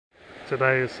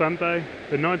Today is Sunday,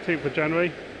 the 19th of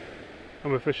January,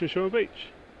 and we're fishing Shoreham Beach.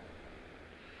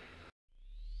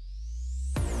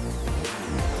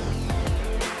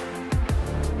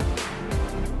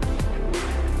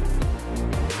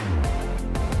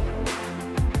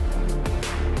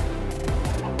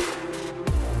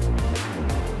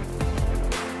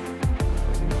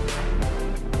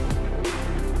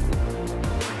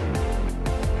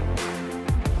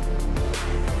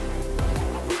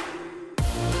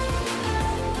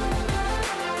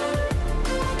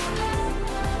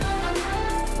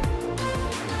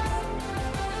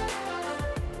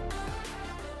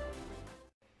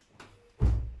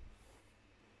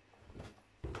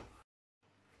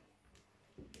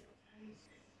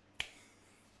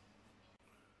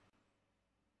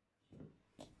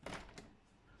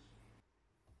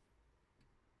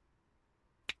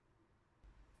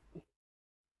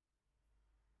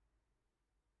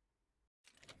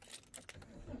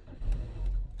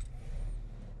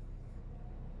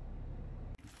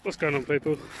 What's going on,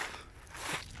 people?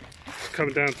 Just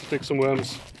coming down to dig some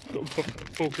worms. Got a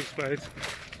fork and spade.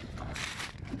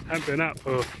 Haven't been out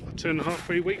for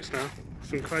 2.5–3 weeks now. It's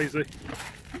been crazy.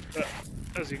 But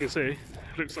as you can see, it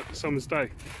looks like a summer's day.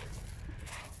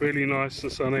 Really nice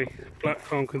and sunny, black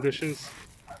calm conditions.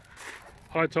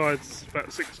 High tide's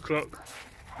about 6 o'clock,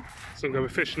 so I'm going to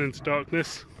be fishing into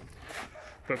darkness.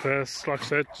 But first, like I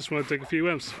said, just want to dig a few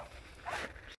worms.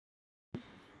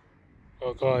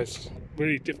 Oh guys,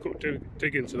 really difficult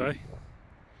digging today.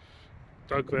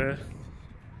 Dug there,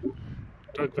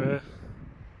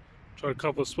 tried a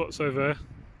couple of spots over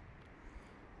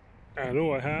there, and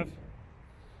all I have is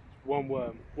one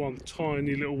worm, one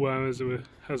tiny little worm as it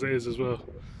is as well.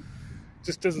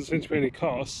 Just doesn't seem to be any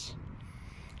casts,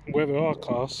 and where there are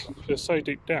casts, they're so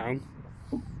deep down,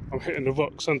 I'm hitting the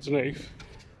rocks underneath,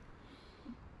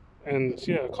 and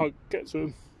yeah, I can't get to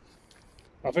them.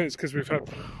 I think it's because we've had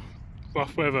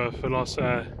rough weather for the last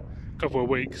couple of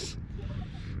weeks,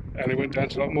 and it went down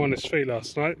to like -3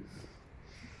 last night,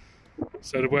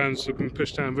 so the worms have been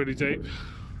pushed down really deep.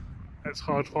 It's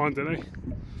hard finding any.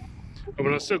 I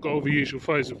mean, I've still got all the usual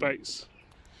frozen baits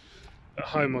at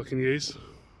home I can use.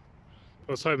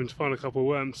 I was hoping to find a couple of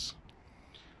worms.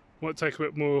 Might take a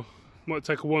bit more, might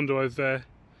take a wander over there,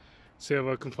 see if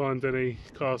I can find any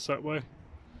casts that way.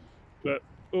 But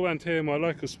all around here, my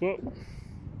local spot,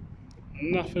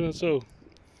 nothing at all.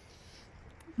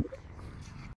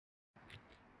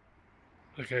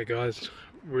 Okay guys,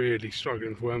 really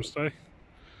struggling for worms today.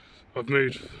 I've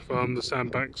moved from the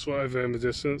sandbanks right over in the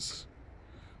distance,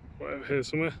 right over here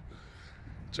somewhere,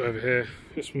 to over here.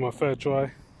 This is my third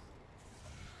try.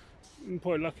 I'm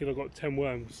quite lucky I've got 10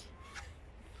 worms.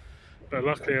 But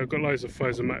luckily I've got loads of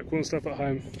frozen mackerel and stuff at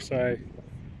home, so I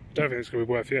don't think it's going to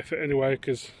be worth the effort anyway,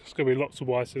 because it's going to be lots of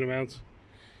whiting around.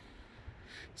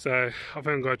 So I think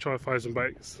I'm going to try frozen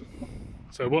baits.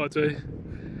 So what I'll do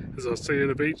is I'll see you on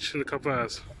the beach in a couple of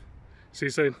hours. See you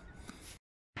soon.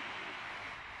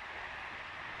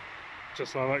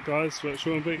 Just like that guys, we're at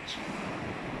Shoreham Beach.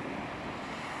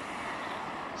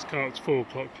 It's coming up to 4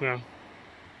 o'clock now,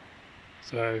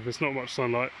 so there's not much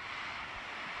sunlight.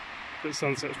 But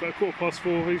sunset's about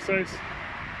 4:15 these days,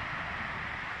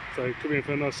 so it could be in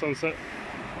for a nice sunset.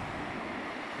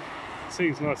 The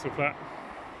sea's nice and flat.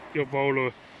 You've got a roll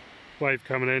or wave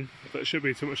coming in, but it shouldn't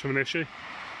be too much of an issue.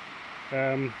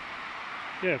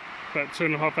 Yeah, about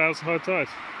 2.5 hours of high tide.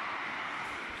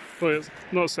 Well, it's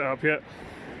not set up yet,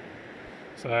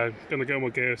 so I'm going to get all my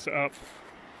gear set up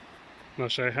and I'll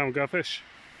show you how I'm going to fish.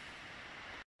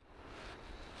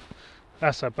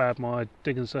 That's how bad my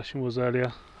digging session was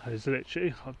earlier. It's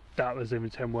literally, I doubt there's even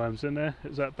 10 worms in there.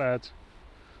 It's that bad.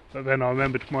 But then I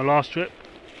remembered my last trip,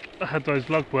 I had those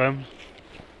lug worms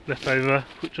left over,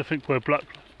 which I think were black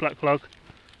lug.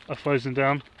 I've frozen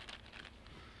down.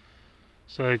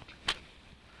 So,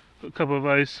 got a couple of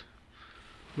those.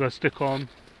 I'm going to stick on.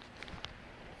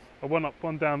 I went up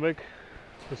one down rig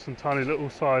with some tiny little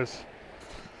size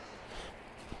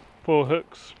 4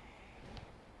 hooks.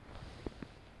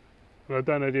 And I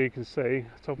don't know if you can see,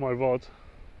 top of my rod,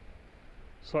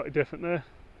 slightly different there.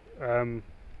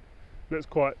 Looks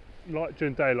quite light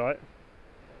during daylight,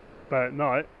 but at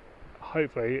night,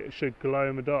 hopefully it should glow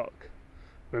in the dark.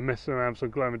 We're messing around with some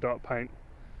glow in the dark paint,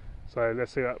 so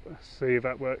let's see if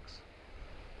that works.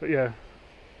 But yeah,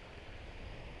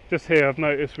 just here I've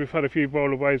noticed we've had a few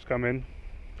roller waves come in,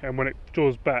 and when it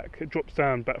draws back, it drops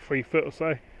down about 3 foot or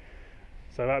so.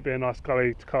 So that'd be a nice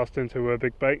gully to cast into a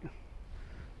big bait.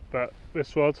 But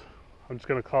this rod, I'm just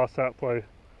going to cast out, probably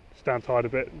just down tide a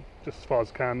bit, just as far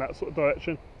as I can, that sort of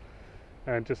direction.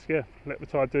 And just, yeah, let the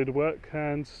tide do the work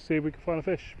and see if we can find a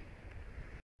fish.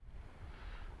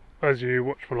 As you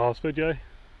watched my last video,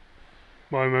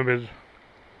 I remembered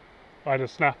I had a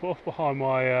snap off behind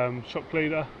my shock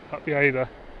leader up the Ada,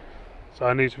 so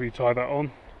I need to retie that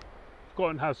on. I've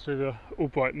forgotten how to do the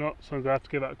Albright knot, so I'm going to have to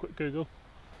give that a quick Google.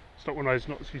 It's not one of those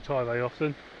knots you tie very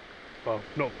often. Well,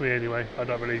 not for me anyway. I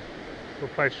don't really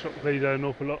replace shock leader an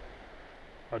awful lot.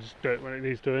 I just do it when it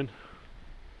needs doing.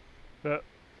 But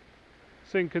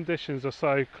seeing conditions are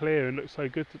so clear and look so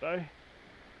good today,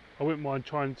 I wouldn't mind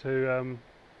trying to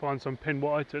find some pin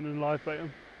whiting and live bait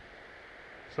them.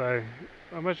 So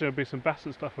I imagine there'll be some bass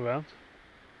and stuff around.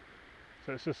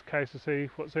 So it's just a case to see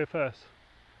what's here first.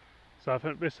 So I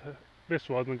think this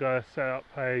rod I'm going to set up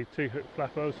a 2-hook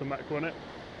flapper with some mackerel on it.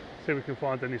 See if we can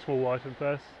find any small whiting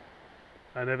first.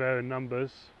 And if they're in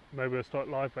numbers, maybe we'll start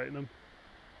live baiting them.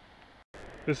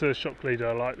 This is a shock leader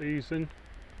I like using.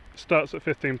 It starts at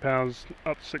 £15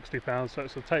 up to £60, so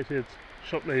it's a tapered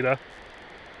shock leader.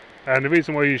 And the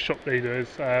reason why I use shock leader is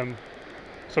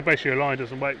so basically your line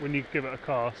doesn't wait when you give it a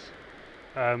cast.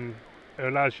 It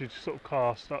allows you to sort of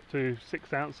cast up to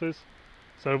 6 ounces.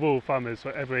 So the rule of thumb is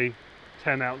for every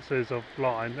 10 ounces of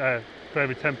line, for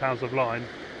every 10 pounds of line,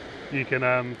 you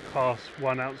can cast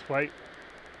 1 ounce weight.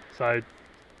 So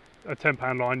a 10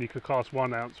 pound line you could cast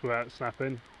 1 ounce without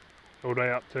snapping, all the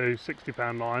way up to 60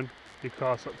 pound line you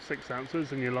cast up to 6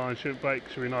 ounces, and your line shouldn't break,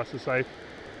 should be nice and safe.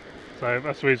 So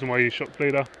that's the reason why I use shock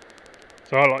leader.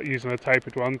 So I like using a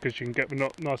tapered one because you can get the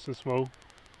knot nice and small.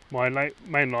 My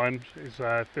main line is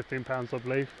 15 pounds I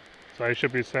believe, so it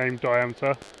should be the same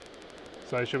diameter.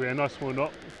 So it should be a nice small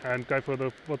knot and go for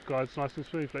the rod guides nice and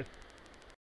smoothly.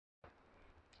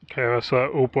 Okay, that's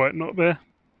that Albright knot there.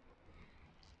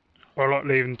 I like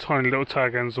leaving tiny little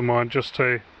tag ends on mine just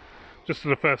to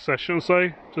the first session or so,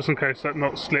 just in case that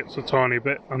knot slips a tiny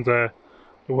bit under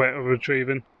the weight of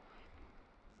retrieving.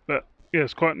 But yeah,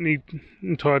 it's quite neat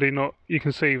and tidy knot. You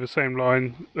can see the same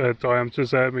line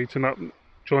diameters there meeting up,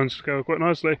 joins together quite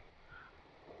nicely.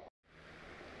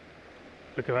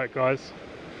 Look at that, guys,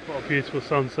 what a beautiful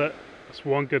sunset. That's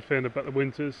one good thing about the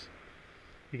winters,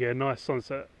 you get a nice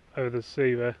sunset over the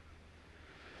sea there.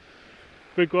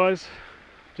 Big guys,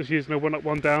 just using a 1 up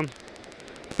 1 down,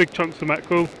 big chunks of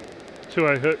mackerel,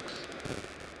 2A hooks.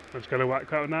 I'm just going to whack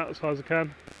that one out as hard as I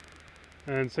can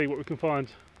and see what we can find.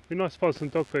 Be nice to find some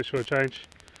dogfish for a change,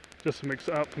 just to mix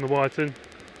it up from the whiting.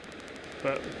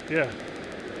 But yeah,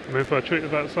 I'm in for a treat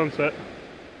about sunset.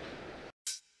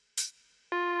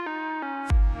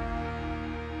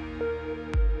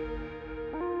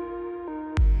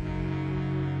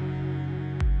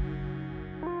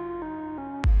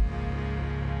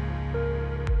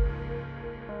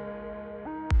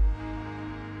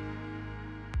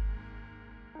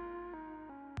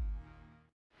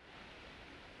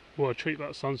 What a treat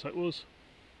that sunset was.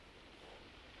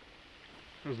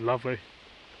 It was lovely.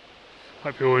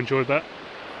 Hope you all enjoyed that.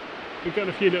 We've got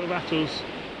a few little rattles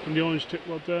on the orange tip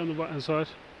rod there on the right hand side.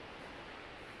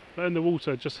 But in the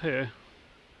water just here,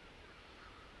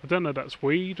 I don't know if that's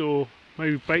weed or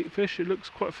maybe bait fish. It looks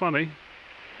quite funny.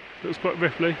 It looks quite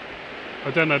ripply. I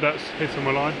don't know if that's hitting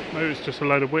my line. Maybe it's just a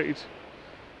load of weeds.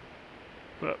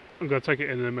 But I'm going to take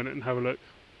it in a minute and have a look.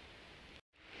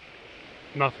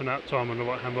 Nothing that time on the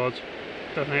right hand rod.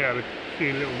 Definitely had a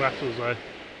few little rattles though,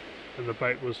 and the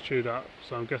bait was chewed up,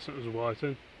 so I'm guessing it was a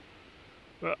whiting.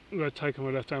 But I'm going to take on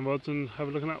my left hand rods and have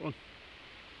a look at that one.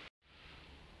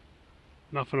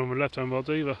 Nothing on my left hand rods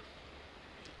either,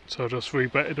 so I just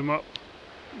rebaited them up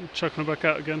and chucking them back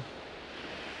out again.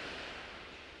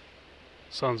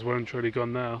 Sun's well and truly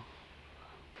gone now.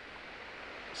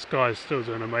 The sky's still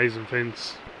doing amazing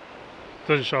things.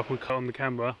 Doesn't show up on the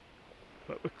camera,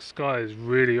 but the sky is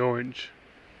really orange.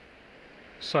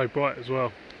 So bright as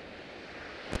well.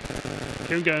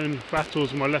 Keep getting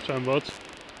rattles on my left hand rod,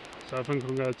 so I think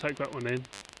I'm going to take that one in.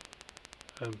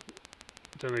 I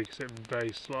don't know, you can see it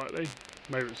very slightly.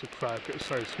 Maybe it's a crab, it's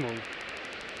so small.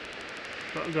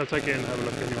 But I'm going to take it in and have a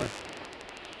look anyway.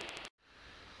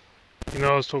 You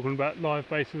know, I was talking about live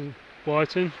baiting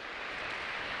whiting.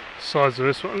 The size of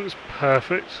this one is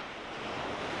perfect.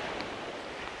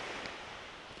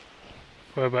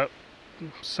 We're about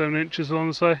 7 inches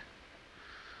long, say.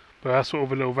 But that's what all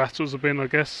the little rattles have been, I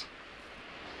guess.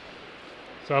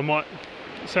 So I might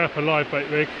set up a live bait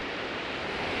rig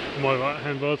on my right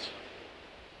hand rod,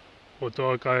 or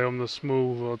do I go on the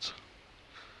small rods?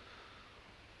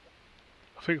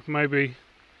 I think maybe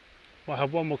I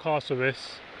have one more cast of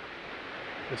this.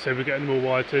 Let's see if we're getting more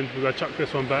whiting. We're going to chuck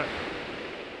this one back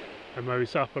and maybe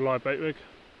set up a live bait rig.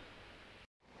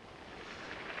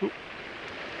 Ooh.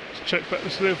 Let's check back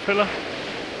this little filler.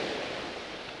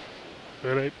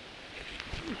 Really.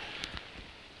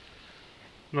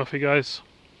 And off he goes.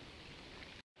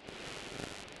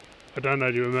 I don't know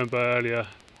if you remember earlier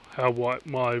how white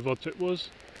my rod tip was.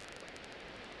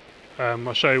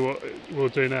 I'll show you what we'll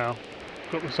do now.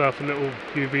 Got myself a little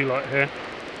UV light here.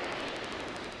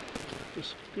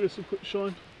 Just give this a quick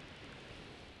shine.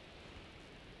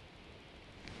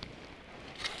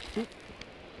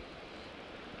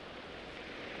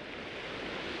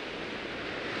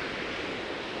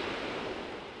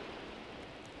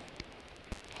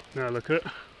 Now look at it.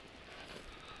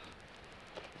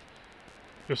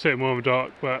 You'll see it more in the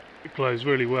dark, but it glows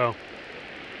really well.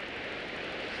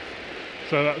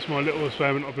 So that's my little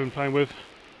experiment I've been playing with.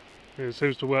 It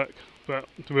seems to work, but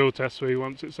the real test will be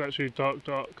once it's actually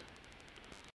dark.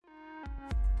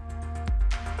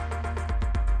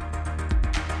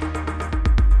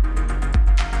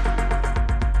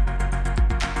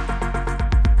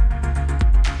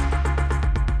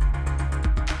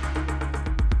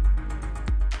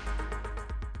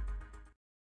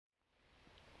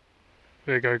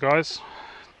 There you go guys,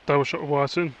 double shot of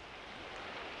whiting,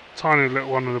 tiny little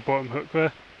one on the bottom hook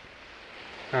there,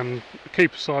 and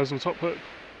keeper size on the top hook.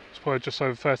 It's probably just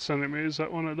over 30 centimetres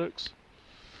that one it looks.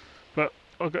 But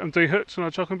I'll get them dehooked and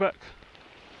I'll chuck them back.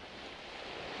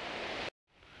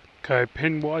 Okay,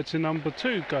 pin whiting number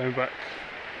 2 going back.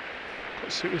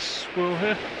 Let's see this swirl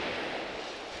here.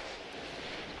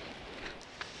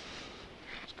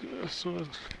 Let's get this one,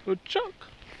 good chuck.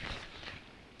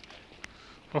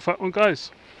 Off that one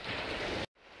goes.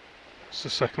 It's the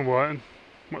second whiting,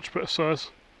 much better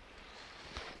size.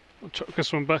 I'll chuck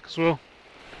this one back as well.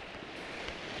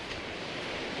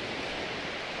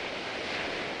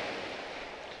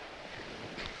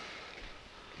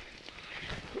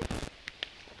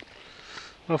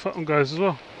 Off that one goes as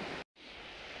well.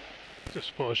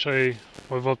 Just thought I'd show you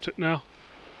my rod tip now.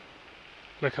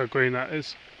 Look how green that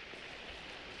is.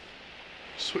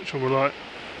 Switch on the light.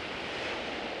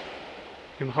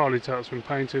 You can hardly tell it's been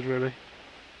painted really.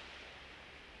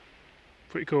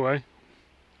 Pretty cool, eh?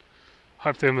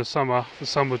 Hopefully in the sun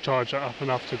will charge that up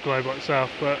enough to glow by itself,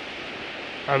 but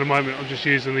at the moment I'm just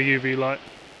using the UV light,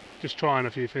 just trying a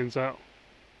few things out.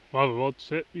 My other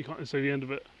rod's it, you can't see the end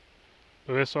of it.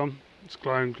 But this one, it's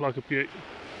glowing like a beaut.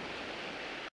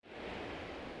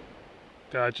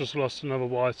 Okay, I just lost another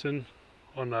whiting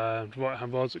on the right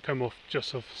hand rods. It came off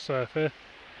just off the surf here.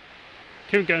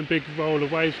 Keep getting big roll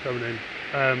of waves coming in.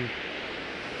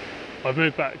 I've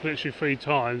moved back literally 3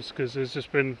 times because there's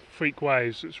just been freak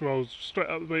waves which roll straight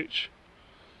up the beach.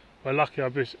 Well, lucky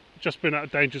I've just been at a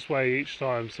dangerous way each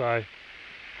time, so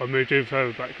I moved even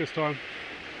further back this time.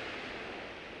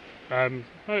 No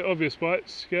obvious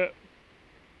bites yet.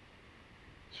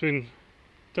 It's been,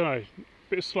 don't know, a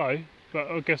bit slow, but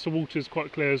I guess the water's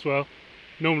quite clear as well.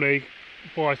 Normally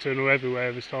whiting are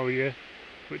everywhere this time of year,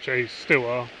 which they still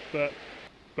are, but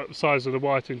the size of the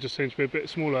whiting just seems to be a bit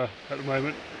smaller at the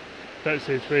moment. Don't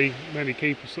seem to be many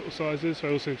keeper sort of sizes,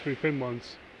 they all seem to be thin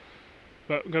ones.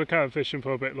 But I'm going to carry on fishing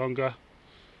for a bit longer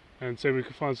and see if we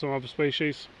can find some other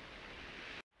species.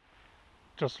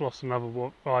 Just lost another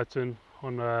whiting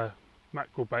on a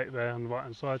mackerel bait there on the right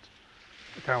hand side.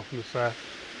 It came off from the surf.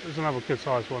 There's another good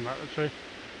sized one that actually,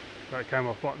 but it came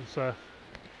off right on the surf.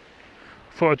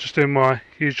 Thought I'd just do my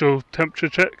usual temperature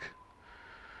check.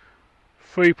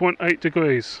 3.8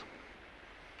 degrees,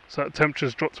 so that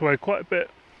temperature's dropped away quite a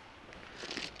bit,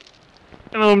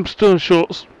 and I'm still in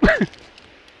shorts.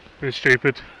 It's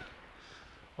stupid,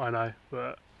 I know,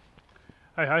 but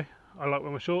hey hey, I like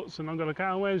wearing my shorts and I'm going to go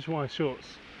and wear my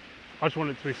shorts. I just want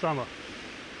it to be summer.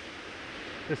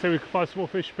 Let's see if we can find some more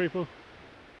fish, people.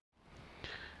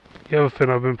 The other thing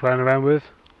I've been playing around with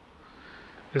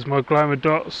is my glow in the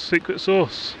dark secret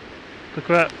sauce. Look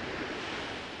at that,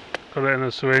 got it in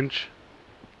a syringe.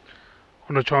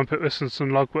 I'm going to try and put this in some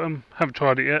lugworm. Haven't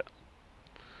tried it yet,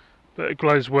 but it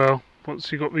glows well once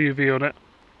you've got the UV on it.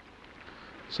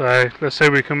 So let's see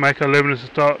if we can make a luminous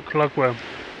dark lugworm.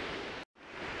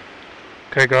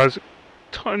 Okay guys, it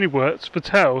totally worked. The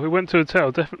tail, it went to the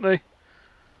tail definitely.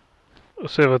 I'll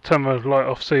see if I turn the light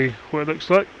off, see what it looks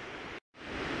like.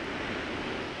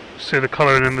 See the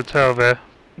colouring in the tail there.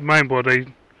 The main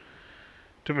body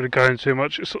didn't really go in too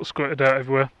much, it sort of squirted out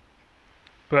everywhere.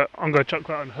 But I'm going to chuck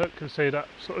that on the hook and see if that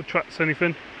sort of tracks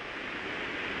anything.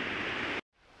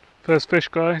 First fish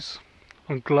guys,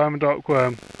 on glow in the dark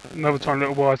worm. Another tiny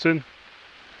little whiting.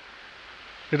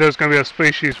 If there was going to be a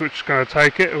species which was going to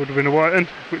take it, it would have been a whiting,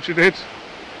 which it did.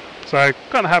 So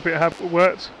kind of happy it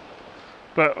worked.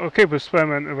 But I'll keep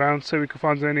experimenting around, see if we can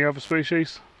find any other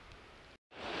species.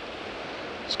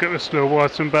 Let's get this little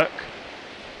whiting back.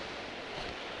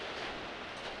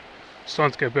 It's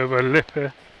starting to get a bit of a lip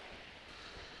here.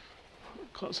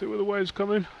 Can't see where the wave's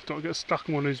coming. Don't get stuck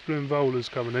in one of these bloom rollers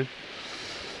coming in.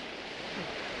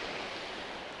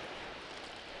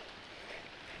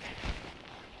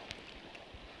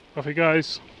 Off it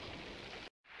goes.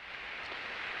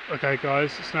 Okay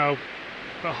guys, it's now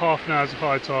about half an hour's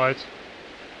high tide,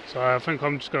 so I think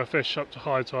I'm just going to fish up to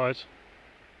high tide.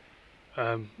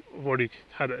 I've already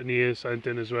had it in the ears saying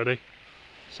dinner's ready,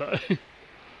 so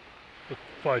I'll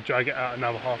probably drag it out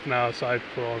another half an hour or so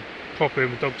before I'm properly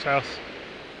in the dog's house.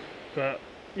 But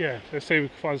yeah, let's see if we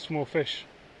can find some more fish.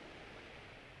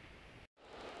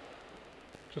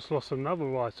 Just lost another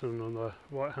right one on the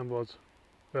right hand rod.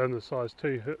 They're on the size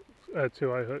 2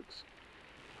 2A hooks.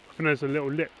 I think there's a little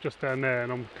lip just down there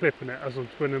and I'm clipping it as I'm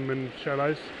twinning them in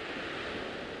shallows.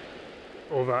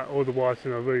 All the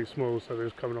whiting are really small, so they're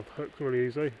just coming off the hooks really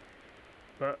easy.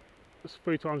 But it's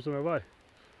 3 times in a row.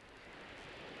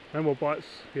 No more bites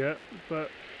yet, but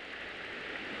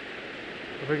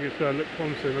I think it's going to look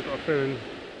promising. I've got a feeling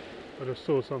I just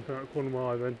saw something at the corner of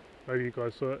my eye then. Maybe you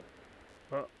guys saw it.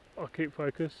 But I'll keep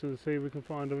focused and see if we can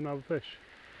find another fish.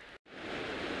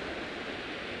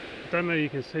 I don't know if you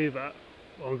can see that.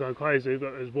 I'm going crazy,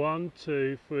 but there's 1,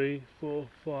 2, 3, 4,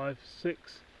 5,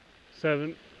 6,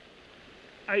 7,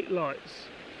 8 lights.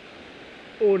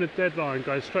 All in a dead line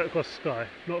going straight across the sky.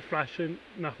 Not flashing,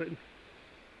 nothing.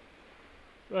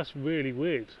 That's really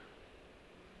weird.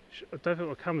 I don't think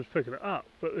my camera's picking it up,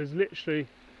 but there's literally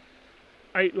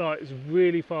 8 lights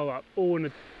really far up, all in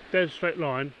a dead straight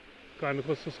line going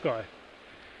across the sky.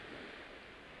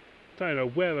 Don't know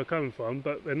where they're coming from,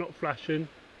 but they're not flashing.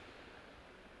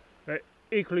 They're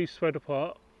equally spread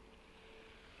apart.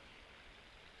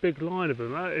 Big line of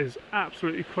them. That is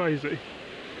absolutely crazy.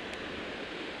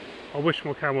 I wish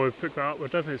my camera would pick that up, but I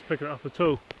don't think it's picking it up at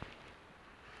all.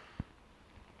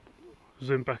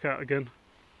 Zoom back out again.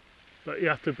 But you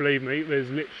have to believe me, there's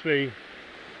literally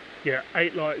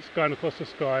 8 lights going across the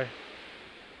sky,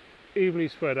 evenly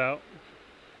spread out.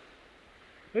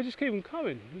 They just keep on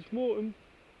coming. There's more than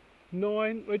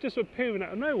 9. They're just appearing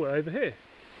out of nowhere over here.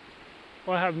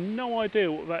 I have no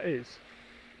idea what that is.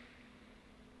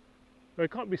 They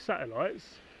can't be satellites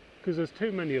because there's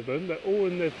too many of them. They're all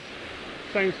in the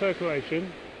same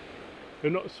circulation. They're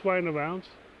not swaying around.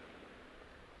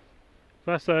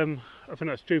 That's I think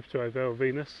that's Jupiter over there, or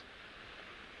Venus.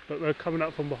 But they're coming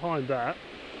up from behind that.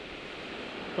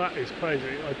 That is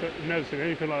crazy. I've never seen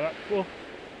anything like that before.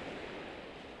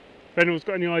 If anyone's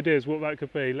got any ideas what that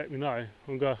could be, let me know.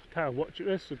 I'm going to carry on watching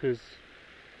this because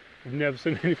I've never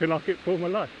seen anything like it before in my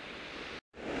life.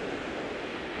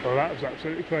 Well, that was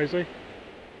absolutely crazy.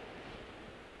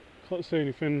 Can't see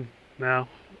anything now.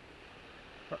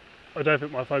 I don't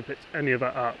think my phone picked any of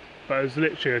that up, but it's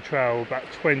literally a trail of about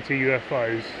 20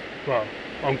 UFOs. Well,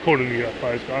 I'm calling them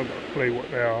UFOs, but I haven't got a clue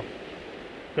what they are.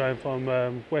 Going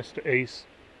from west to east,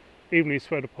 evenly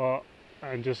spread apart,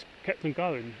 and just kept them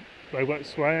going. They weren't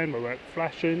swaying, they weren't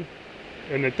flashing,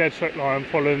 in a dead straight line,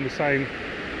 following the same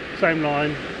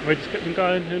line. They just kept them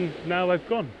going, and now they've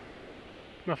gone.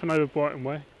 Nothing over Brighton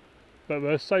way, but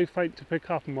they're so faint to pick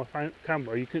up on my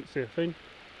camera, you couldn't see a thing.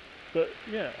 But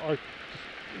yeah, I just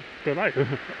don't know.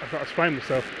 I've got to explain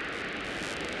myself.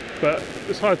 But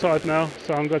it's high tide now,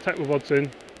 so I'm going to take my rods in.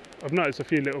 I've noticed a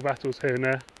few little rattles here and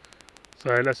there,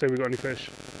 so let's see if we've got any fish.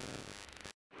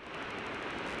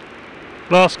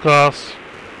 Last cast,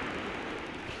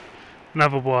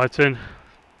 another whiting,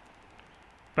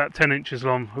 about 10 inches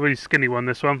long, a really skinny one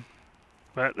this one.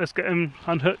 But let's get him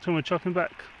unhooked and we'll chuck him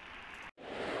back.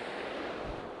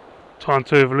 Time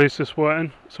to release this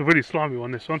whiting. It's a really slimy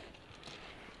one, this one.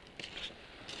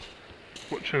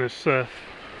 Watching this surf.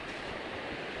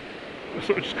 It's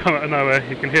sort of just come out of nowhere,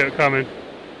 you can hear it coming.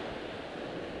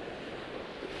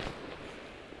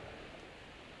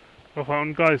 Off that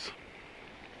one, guys.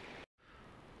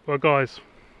 Well guys,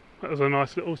 that was a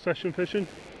nice little session fishing.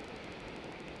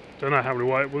 Don't know how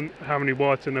many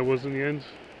whiting there was in the end.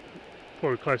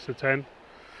 Probably close to 10.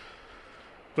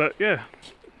 But yeah,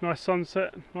 nice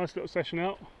sunset, nice little session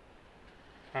out.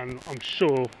 And I'm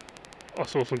sure I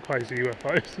saw some crazy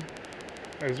UFOs.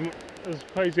 As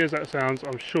crazy as that sounds,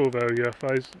 I'm sure there are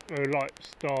UFOs. There are like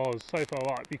stars so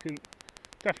far up, you can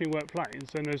definitely weren't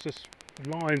planes, and there's just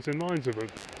lines and lines of them.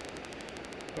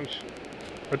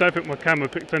 I don't think my camera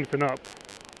picked anything up.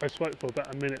 I spoke for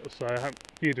about a minute or so, I haven't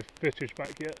viewed the footage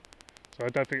back yet. So I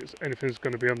don't think anything's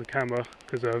going to be on the camera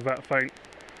because they're that faint.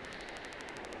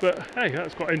 But hey,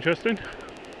 that's quite interesting.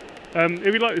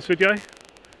 If you like this video,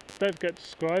 don't forget to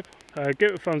subscribe,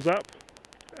 give it a thumbs up,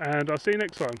 and I'll see you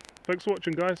next time. Thanks for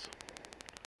watching, guys.